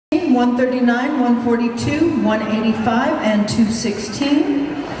team, 139, 142, 185, and 216.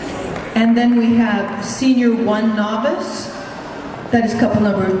 And then we have senior 1 novice. That is couple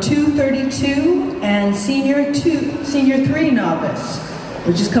number 232, and senior 3 novice,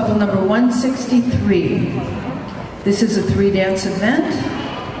 which is couple number 163. This is a 3-dance event.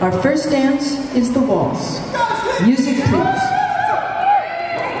 Our first dance is the waltz. Music, please.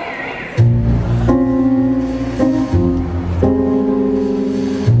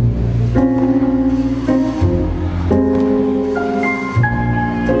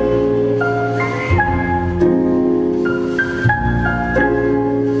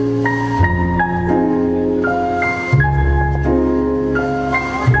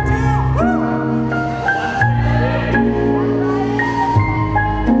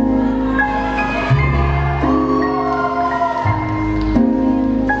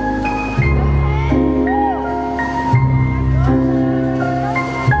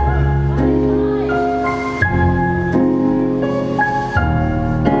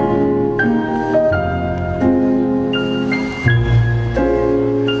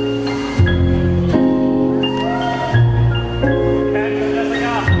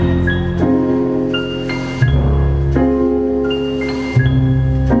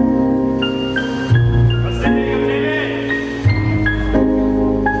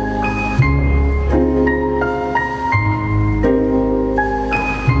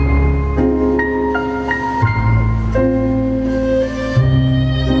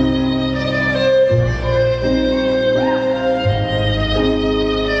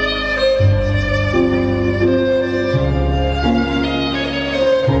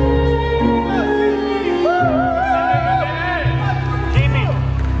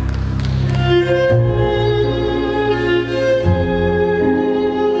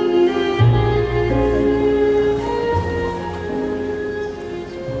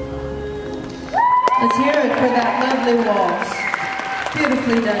 Let's hear it for that lovely waltz.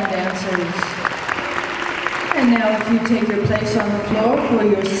 Beautifully done, dancers. And now if you take your place on the floor for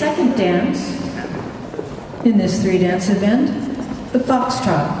your second dance in this 3-dance event, the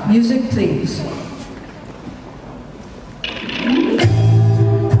foxtrot. Music, please.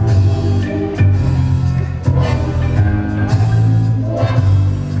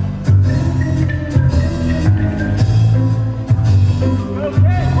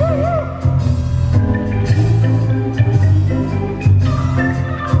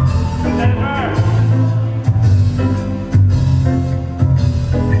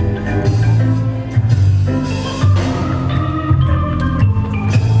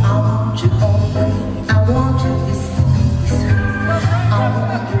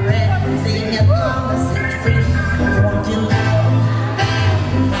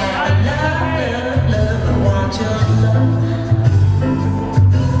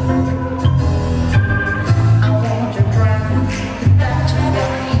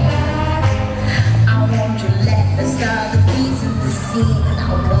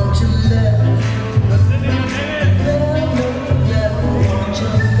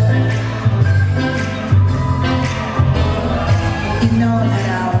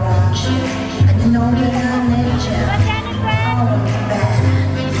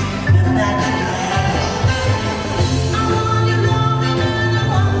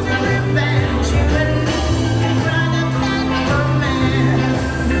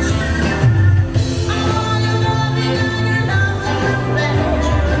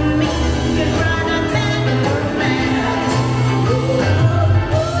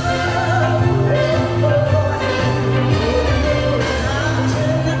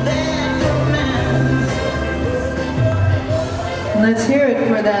 Let's hear it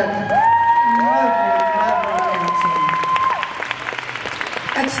for that lovely, lovely dancing.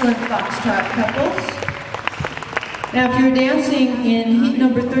 Excellent foxtrot couples. Now if you're dancing in heat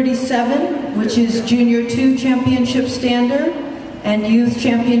number 37, which is Junior 2 Championship Standard and Youth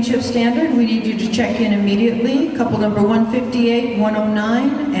Championship Standard, we need you to check in immediately. Couple number 158,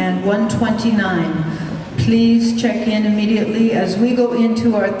 109, and 129. Please check in immediately as we go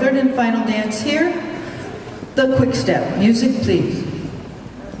into our third and final dance here. The quick step. Music, please.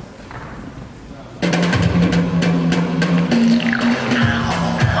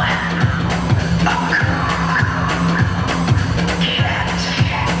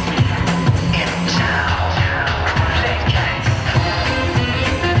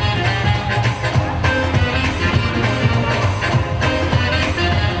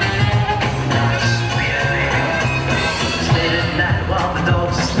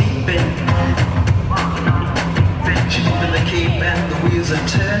 Keep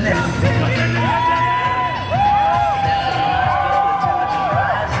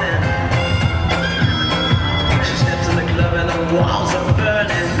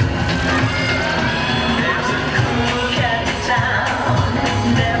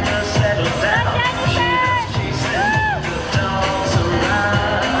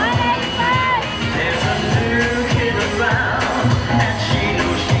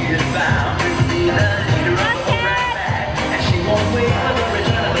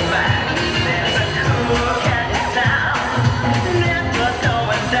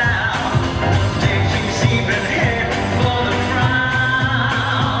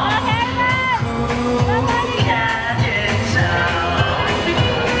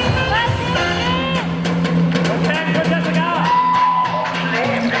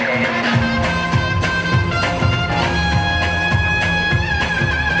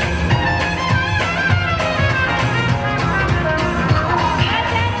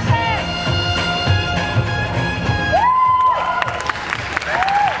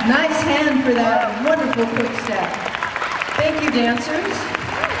Nice hand for that wonderful quick step. Thank you, dancers.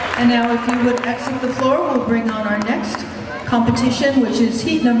 And now if you would exit the floor, we'll bring on our next competition, which is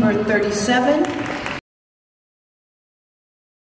heat number 37.